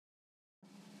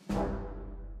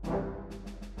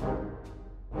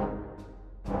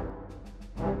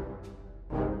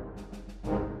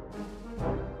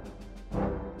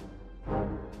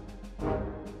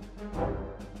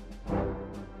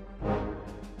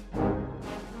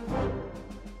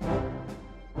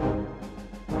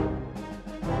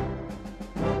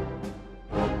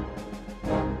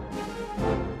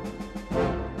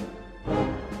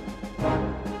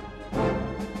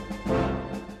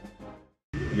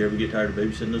You ever get tired of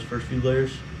babysitting those first few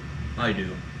layers? I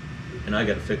do, and I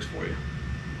got a fix for you.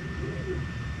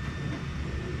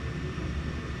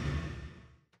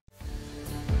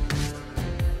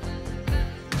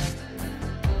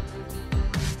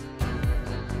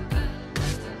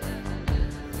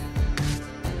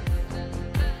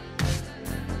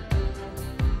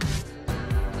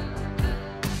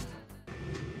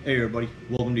 Hey everybody,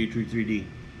 welcome to E3D.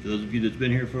 For those of you that's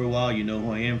been here for a while, you know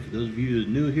who I am. For those of you that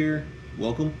are new here,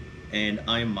 welcome, and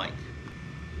I am Mike.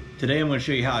 Today I'm going to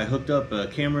show you how I hooked up a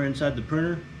camera inside the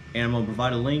printer, and I'm going to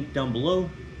provide a link down below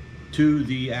to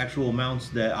the actual mounts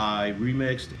that I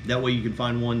remixed. That way you can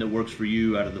find one that works for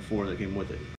you out of the 4 that came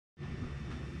with it.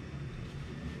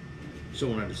 So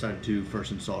when I decided to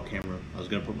first install a camera, I was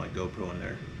going to put my GoPro in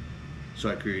there. So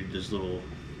I created this little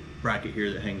bracket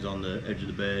here that hangs on the edge of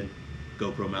the bed.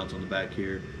 GoPro mounts on the back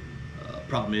here.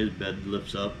 Problem is, bed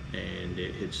lifts up and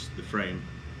it hits the frame.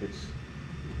 It's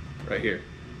right here,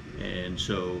 and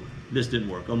so this didn't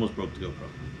work. Almost broke the GoPro.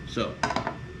 So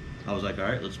I was like, all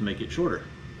right, let's make it shorter.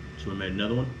 So we made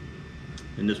another one,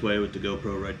 and this way with the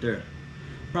GoPro right there.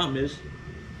 Problem is,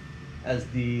 as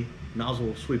the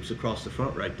nozzle sweeps across the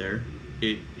front right there,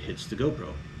 it hits the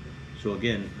GoPro. So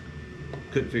again,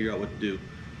 couldn't figure out what to do.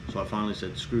 So I finally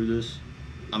said, screw this.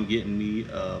 I'm getting me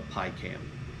a PiCam.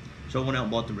 So I went out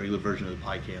and bought the regular version of the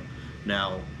PiCam.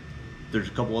 Now, there's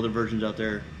a couple other versions out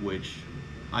there which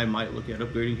I might look at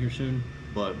upgrading here soon,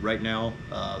 but right now,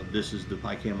 this is the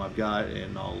PiCam I've got,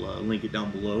 and I'll link it down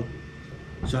below.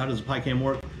 So how does the PiCam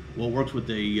work? Well, it works with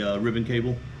a ribbon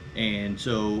cable, and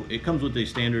so it comes with a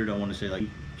standard, I want to say like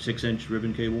 6-inch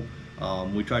ribbon cable.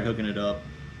 We tried hooking it up.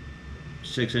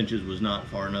 6 inches was not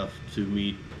far enough to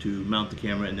me to mount the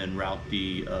camera and then route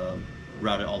it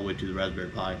all the way to the Raspberry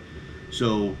Pi.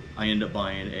 So I end up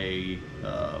buying a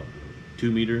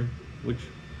 2 meter, which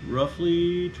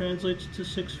roughly translates to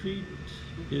 6 feet.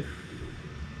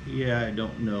 Yeah, I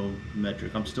don't know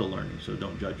metric. I'm still learning, so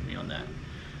don't judge me on that.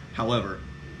 However,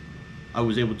 I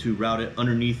was able to route it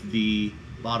underneath the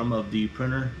bottom of the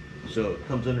printer. So it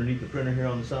comes underneath the printer here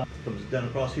on the side, comes down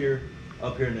across here,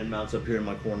 up here, and then mounts up here in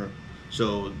my corner.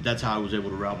 So that's how I was able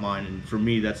to route mine, and for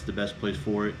me, that's the best place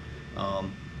for it.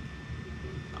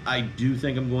 I do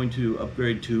think I'm going to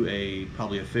upgrade to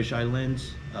probably a fisheye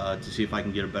lens to see if I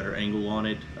can get a better angle on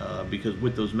it, because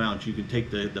with those mounts you can take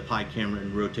the Pi camera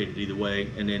and rotate it either way,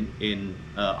 and then in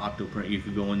Octoprint you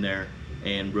can go in there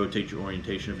and rotate your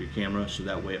orientation of your camera so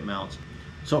that way it mounts.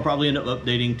 So I'll probably end up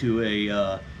updating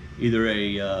to either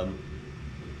a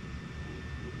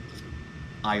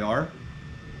IR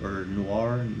or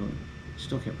Noir.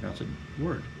 Still can't pronounce it.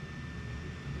 Word.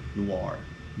 Noir.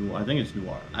 I think it's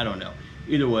Noir. I don't know.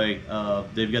 Either way,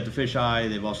 they've got the fisheye.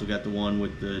 They've also got the one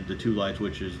with the 2 lights,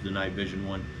 which is the night vision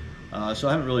one. So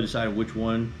I haven't really decided which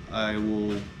one I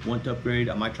will want to upgrade.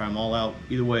 I might try them all out.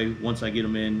 Either way, once I get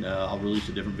them in, I'll release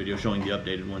a different video showing the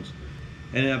updated ones.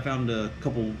 And then I found a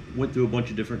couple, went through a bunch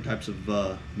of different types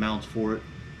of mounts for it.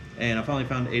 And I finally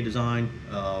found a design.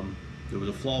 There was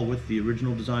a flaw with the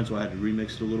original design, so I had to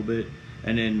remix it a little bit.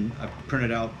 And then I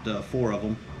printed out 4 of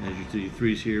them. As you see,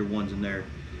 3's here, 1's in there.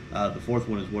 The 4th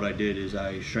one is what I did is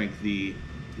I shrank the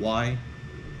Y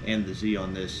and the Z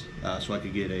on this so I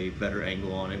could get a better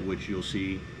angle on it, which you'll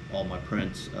see all my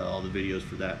prints, all the videos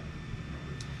for that.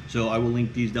 So I will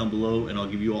link these down below, and I'll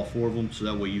give you all 4 of them so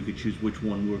that way you can choose which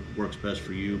one works best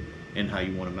for you and how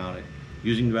you want to mount it.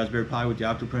 Using the Raspberry Pi with the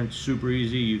Octoprint, super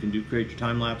easy. You can create your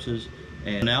time lapses,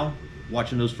 and now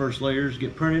watching those first layers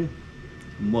get printed,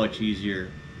 much easier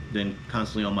than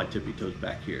constantly on my tippy toes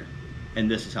back here. And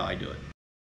this is how I do it.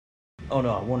 Oh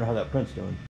no, I wonder how that print's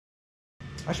doing.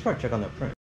 I should probably check on that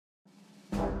print.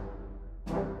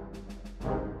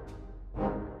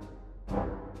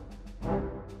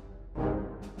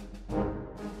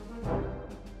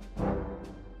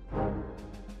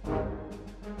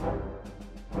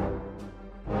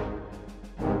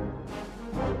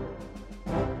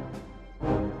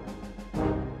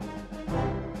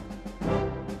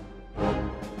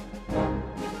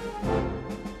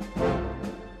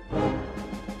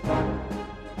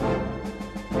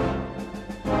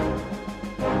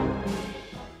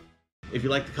 If you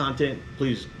like the content,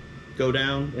 please go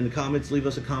down in the comments, leave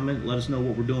us a comment, let us know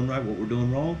what we're doing right, what we're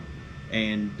doing wrong,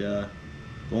 and go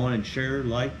on and share,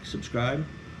 like, subscribe,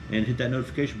 and hit that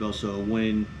notification bell so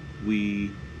when we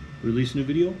release a new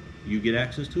video, you get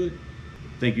access to it.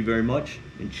 Thank you very much,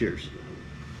 and cheers.